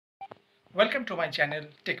Welcome to my channel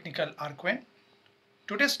Technical Arquen.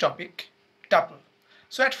 Today's topic tuple.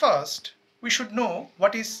 So at first we should know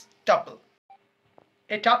what is tuple.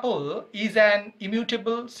 A tuple is an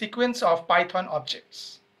immutable sequence of Python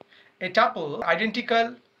objects. A tuple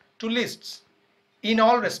identical to lists in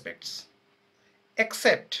all respects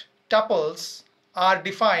except tuples are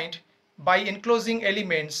defined by enclosing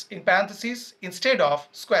elements in parentheses instead of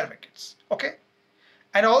square brackets. Okay?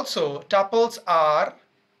 And also tuples are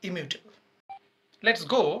immutable. Let's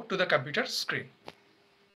go to the computer screen.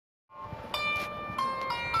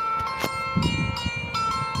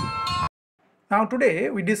 Now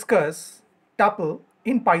today we discuss tuple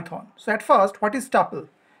in Python. So at first, what is tuple?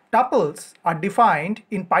 Tuples are defined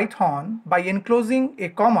in Python by enclosing a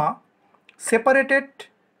comma separated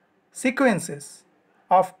sequences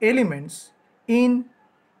of elements in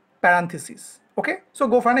parentheses. Okay, so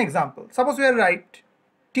go for an example. Suppose we are write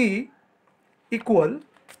t equal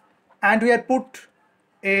and we have put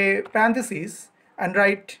a parenthesis and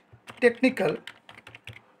write technical.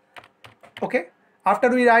 Okay, after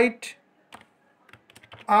we write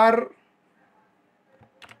R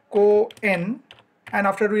co n and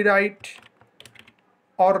after we write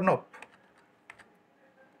Arnab,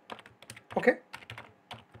 okay,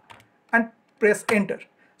 and press enter.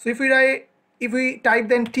 So if we type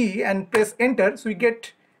then t and press enter, so we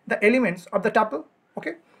get the elements of the tuple.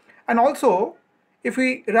 Okay, and also if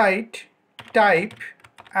we write type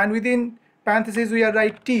and within parentheses we are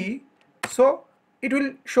write t, so it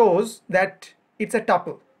will shows that it's a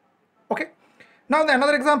tuple. Okay, now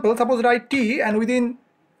another example, suppose write t and within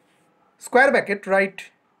square bracket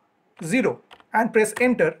write 0 and press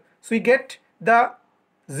enter, so we get the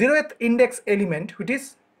 0th index element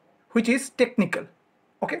which is technical.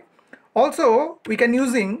 Okay, also we can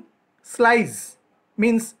using slice,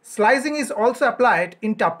 means slicing is also applied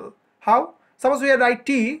in tuple. How? Suppose we write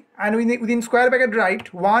t and within square bracket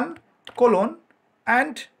write 1 colon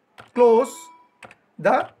and close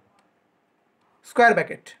the square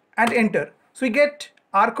bracket and enter. So we get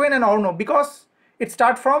Arquen and Arnab because it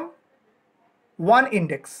start from one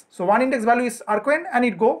index. So one index value is Arquen and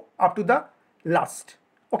it go up to the last.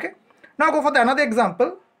 Okay. Now go for the another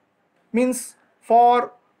example. Means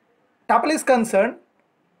for tuple is concerned.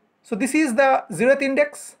 So this is the 0th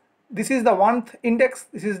index. This is the 1th index.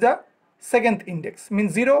 This is the 2nd index.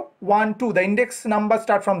 Means 0, 1, 2. The index number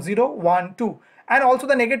start from 0, 1, 2. And also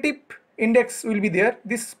the negative index will be there.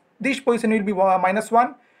 This position will be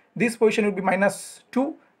 -1. This position will be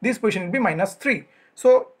 -2, this position will be -3.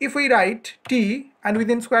 So if we write t and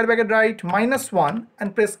within square bracket write -1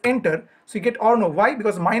 and press enter, so you get Arnab. Why?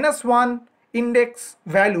 Because -1 index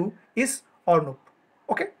value is Arnab.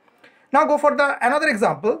 Okay. Now go for the another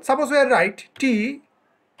example. Suppose we are write t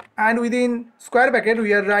and within square bracket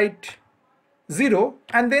we are write 0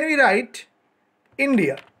 and then we write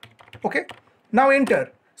India. Okay. Now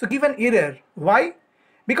enter. So give an error. Why?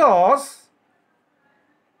 Because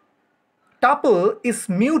tuple is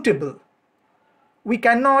mutable. We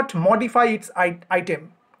cannot modify its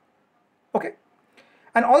item. Okay.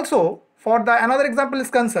 And also for the another example is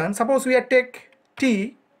concerned, suppose we take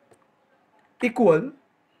t equal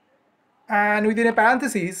and within a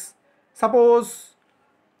parenthesis, suppose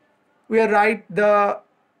we write the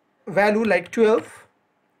value like 12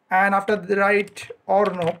 and after the write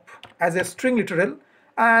Arnab as a string literal,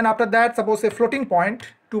 and after that suppose a floating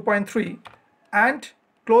point 2.3 and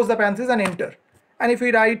close the parenthesis and enter. And if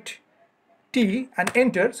we write t and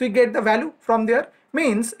enter, so we get the value from there.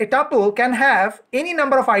 Means a tuple can have any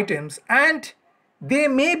number of items and they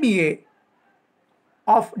may be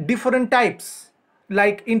of different types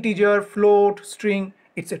like integer, float, string,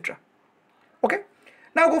 etc. Okay.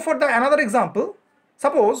 Now go for the another example.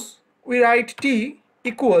 Suppose we write t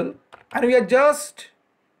equal and we are just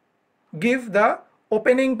give the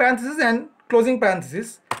opening parenthesis and closing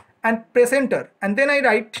parenthesis and press enter, and then I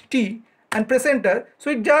write t and press enter, so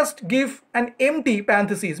it just give an empty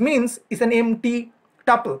parenthesis, means it's an empty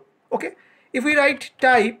tuple. Okay. If we write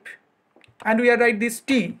type and we write this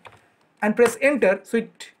t and press enter, so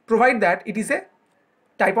it provide that it is a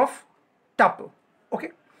type of tuple.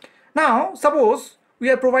 Okay. Now suppose we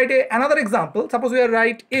are provide another example. Suppose we are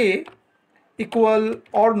write a equal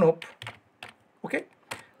Arnab. Okay.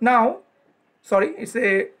 Now sorry, it's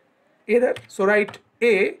a error, so write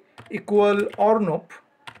a equal Arnab.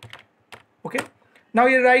 Okay. Now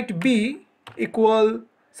you write b equal,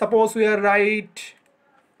 suppose we are write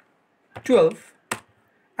 12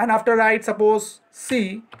 and after write suppose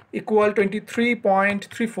c equal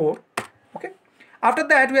 23.34. Okay. After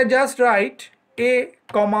that we are just write a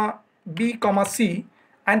comma b comma c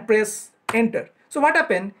and press enter. So what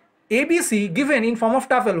happened? ABC given in form of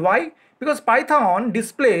tuple. Why? Because Python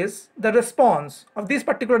displays the response of this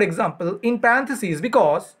particular example in parentheses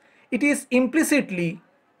because it is implicitly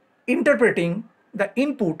interpreting the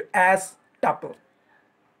input as tuple.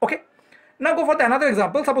 Okay. Now go for the another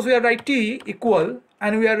example. Suppose we are write t equal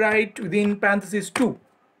and we are write within parentheses 2.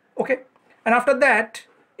 Okay. And after that,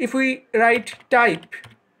 if we write type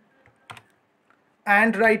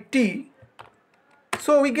and write t,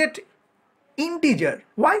 so we get integer.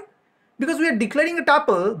 Why? Because we are declaring a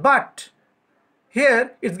tuple, but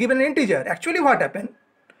here it's given an integer. Actually what happened?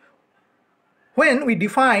 When we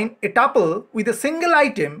define a tuple with a single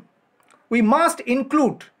item, we must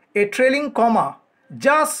include a trailing comma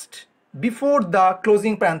just before the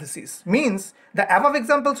closing parenthesis. Means the above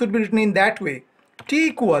example should be written in that way. T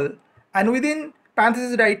equal and within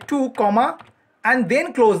parenthesis write 2 comma and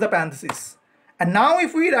then close the parenthesis. And now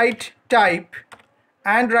if we write type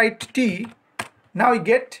and write t, now we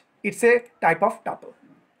get it's a type of tuple.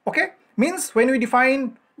 Okay, means when we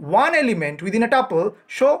define one element within a tuple,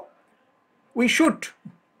 so we should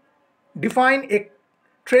define a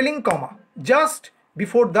trailing comma just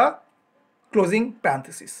before the closing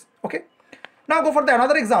parenthesis. Okay, now go for the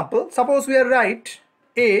another example. Suppose we are write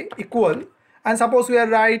a equal and suppose we are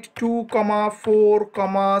write 2 comma 4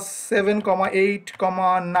 comma 7 comma 8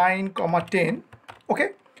 comma 9 comma 10.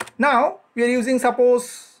 Okay, now we are using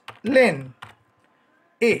suppose len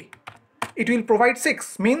a. It will provide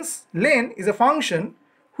 6. Means len is a function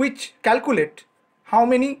which calculate how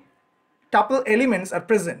many tuple elements are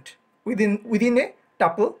present within a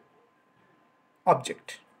tuple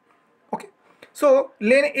object. Okay, so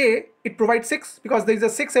len a, it provides 6 because there is a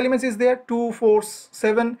 6 elements is there, 2 4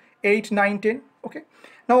 7 8 9 10. Okay,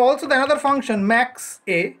 now also the another function max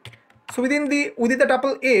a. So within the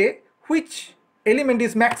tuple a, which element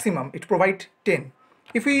is maximum, it provide 10.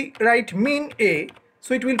 If we write min a,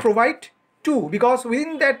 so it will provide 2 because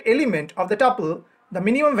within that element of the tuple the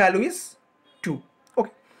minimum value is 2. Okay,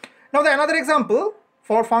 now the another example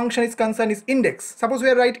for function is concerned is index. Suppose we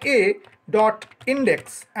are write a dot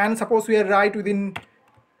index and suppose we are write within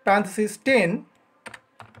parenthesis 10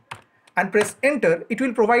 and press enter, it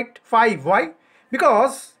will provide 5. Why?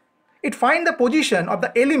 Because it find the position of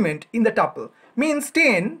the element in the tuple. Means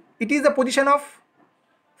 10, it is the position of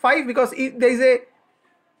 5 because there is a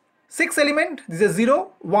 6 element, this is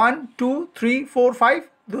 0 1 2 3 4 5,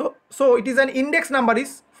 so it is an index number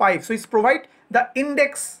is 5, so it's provide the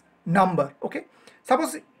index number. Okay,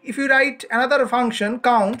 suppose if you write another function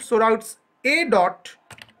count, so now it's a dot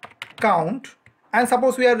count and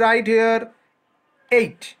suppose we are write here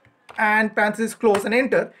 8 and parenthesis close and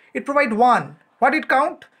enter, it provide 1. What it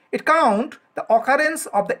count? It count the occurrence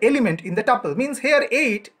of the element in the tuple. Means here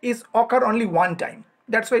 8 is occur only one time,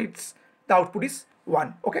 that's why it's the output is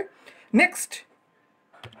 1. Okay, next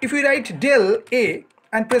if we write del a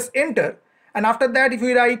and press enter and after that if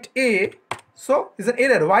we write a, so is an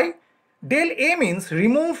error. Why? Del a means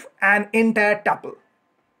remove an entire tuple.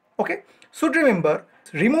 Okay, should remember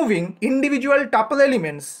removing individual tuple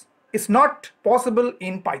elements is not possible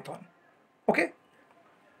in Python. Okay,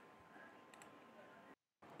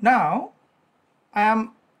 now I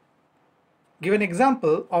am given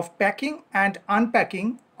example of packing and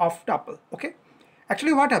unpacking of tuple. Okay,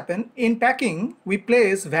 actually what happened in packing, we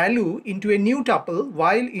place value into a new tuple,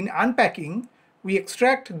 while in unpacking we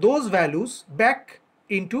extract those values back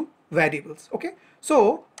into variables. Okay,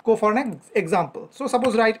 so go for an example. So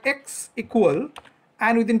suppose write x equal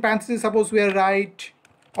and within parentheses suppose we are write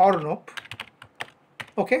Arnab.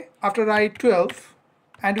 Okay, after write 12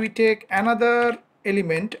 and we take another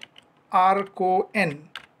element arco n.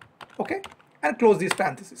 Okay, and close these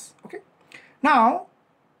parentheses. Okay, now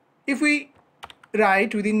if we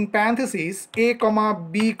write within parentheses a comma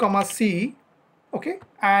b comma c, okay,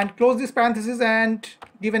 and close this parenthesis and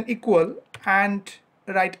give an equal and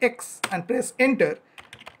write x and press enter,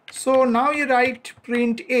 so now you write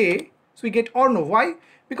print a, so we get Arnab. Why?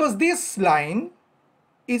 Because this line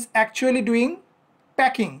is actually doing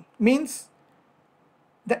packing, means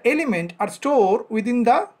the element are stored within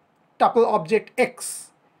the tuple object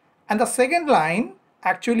x, and the second line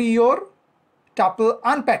actually your tuple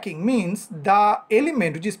unpacking, means the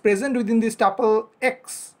element which is present within this tuple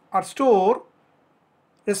x are stored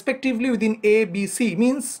respectively within a, b, c.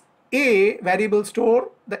 Means a variable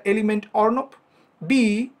store the element Arnab,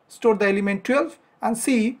 b store the element 12 and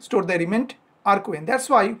c store the element arco n. That's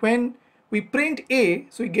why when we print a,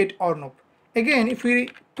 so we get Arnab. Again if we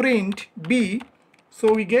print b,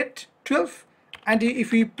 so we get 12, and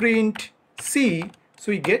if we print c,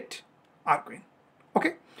 so we get arco n.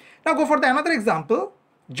 Okay, now go for the another example,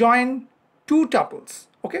 join two tuples.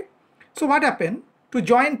 Okay, so what happened? To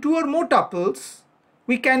join two or more tuples,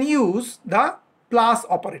 we can use the plus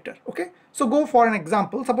operator. Okay, so go for an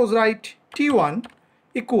example. Suppose write T1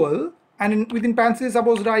 equal, and within parentheses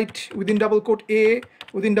suppose write within double quote A,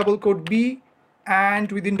 within double quote B,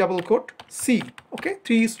 and within double quote C. Okay,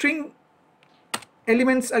 3 string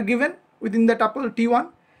elements are given within the tuple T1,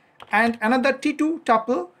 and another T2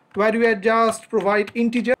 tuple where we are just provide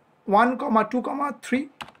integer 1, 2, 3.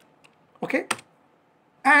 Okay,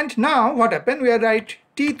 and now what happened, we are write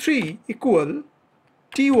T3 equal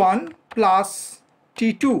T1 plus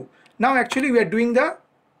T2. Now actually we are doing the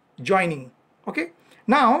joining. Okay,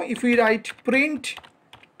 now if we write print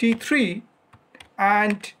T3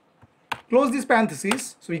 and close this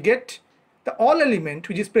parenthesis, so we get the all element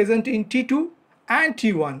which is present in T2 and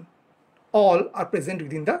T1 all are present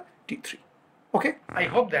within the T3. Okay, I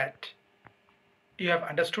hope that you have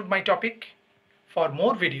understood my topic. For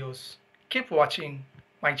more videos, keep watching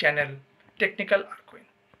my channel Technical Arquin.